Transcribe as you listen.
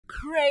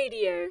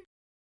Radio.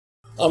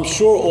 I'm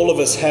sure all of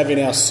us have in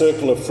our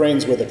circle of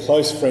friends, whether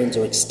close friends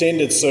or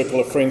extended circle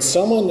of friends,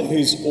 someone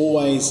who's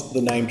always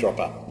the name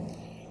dropper.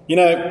 You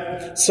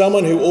know,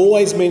 someone who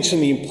always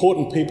mentions the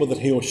important people that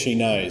he or she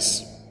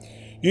knows.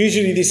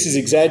 Usually this is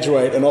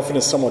exaggerated and often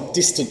a somewhat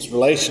distant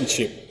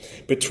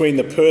relationship between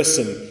the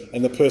person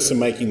and the person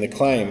making the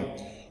claim.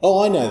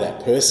 Oh, I know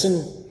that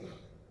person.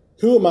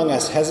 Who among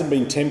us hasn't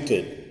been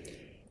tempted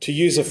to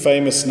use a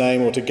famous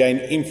name or to gain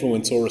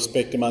influence or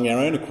respect among our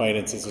own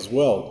acquaintances as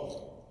well?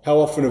 How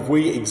often have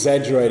we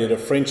exaggerated a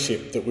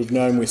friendship that we've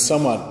known with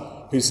someone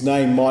whose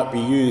name might be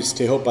used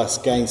to help us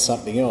gain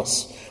something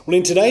else? Well,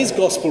 in today's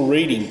Gospel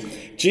reading,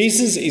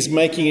 Jesus is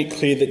making it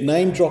clear that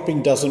name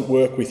dropping doesn't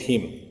work with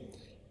him.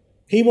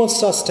 He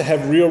wants us to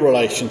have real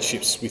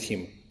relationships with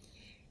him.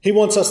 He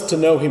wants us to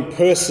know him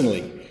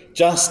personally,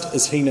 just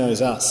as he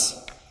knows us.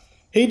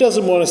 He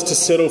doesn't want us to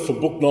settle for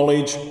book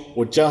knowledge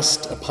or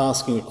just a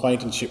passing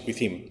acquaintanceship with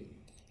him.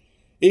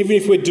 Even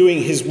if we're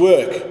doing his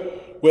work,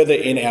 whether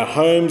in our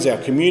homes,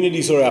 our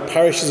communities or our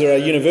parishes or our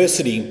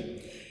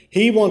university,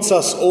 he wants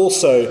us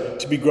also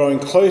to be growing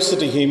closer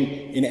to him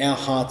in our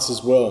hearts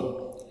as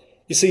well.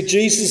 You see,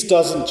 Jesus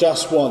doesn't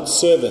just want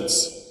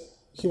servants,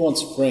 he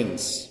wants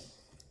friends.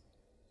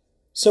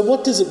 So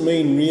what does it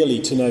mean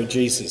really to know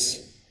Jesus?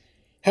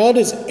 How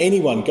does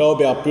anyone go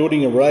about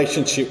building a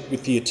relationship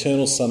with the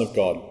eternal Son of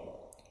God?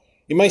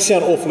 It may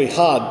sound awfully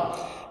hard,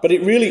 but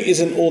it really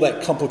isn't all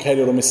that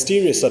complicated or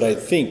mysterious, I don't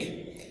think.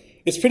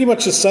 It's pretty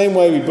much the same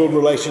way we build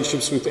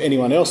relationships with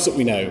anyone else that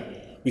we know.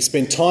 We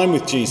spend time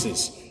with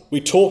Jesus, we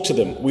talk to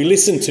them, we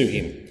listen to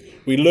him,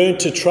 we learn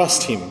to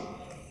trust him,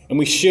 and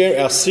we share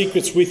our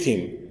secrets with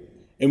him,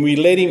 and we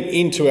let him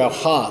into our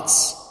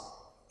hearts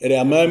at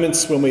our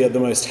moments when we are the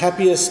most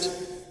happiest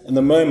and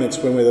the moments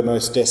when we're the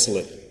most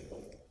desolate.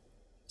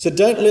 So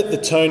don't let the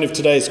tone of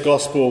today's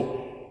gospel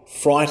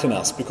frighten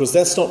us, because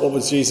that's not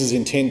what Jesus'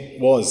 intent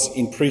was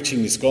in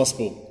preaching this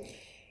gospel.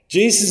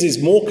 Jesus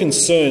is more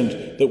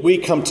concerned that we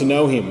come to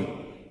know him,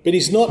 but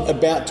he's not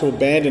about to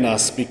abandon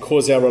us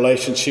because our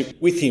relationship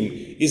with him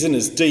isn't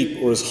as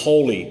deep or as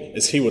holy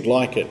as he would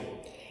like it.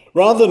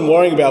 Rather than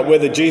worrying about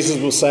whether Jesus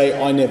will say,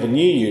 "I never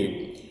knew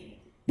you,"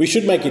 we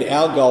should make it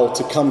our goal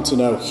to come to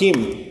know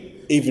him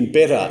even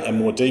better and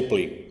more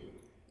deeply.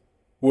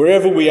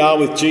 Wherever we are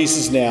with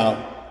Jesus now,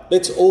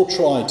 let's all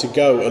try to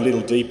go a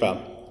little deeper.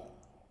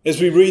 As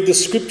we read the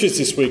scriptures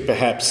this week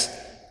perhaps,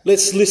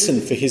 let's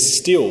listen for his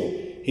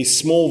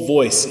small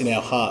voice in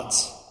our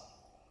hearts.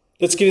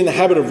 Let's get in the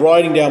habit of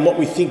writing down what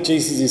we think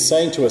Jesus is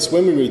saying to us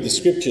when we read the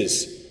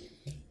scriptures.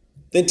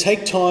 Then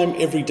take time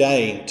every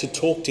day to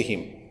talk to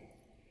him.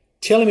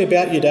 Tell him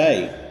about your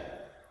day.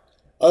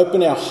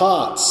 Open our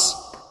hearts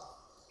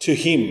to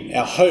him,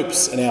 our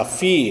hopes and our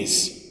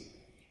fears,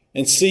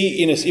 and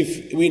see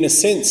if in a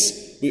sense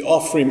we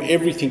offer him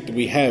everything that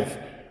we have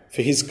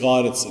for his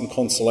guidance and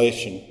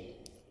consolation.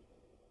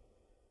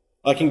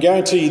 I can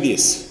guarantee you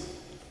this.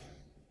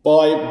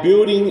 By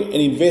building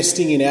and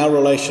investing in our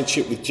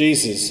relationship with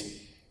Jesus,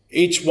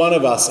 each one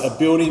of us are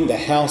building the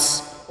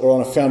house or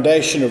on a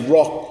foundation of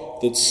rock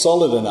that's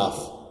solid enough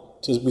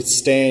to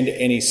withstand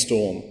any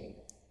storm.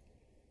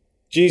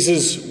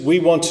 Jesus, we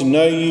want to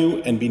know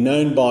you and be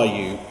known by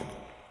you.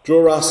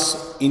 Draw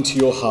us into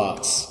your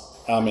hearts.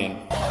 Amen.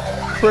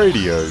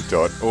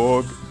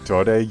 Radio.org.au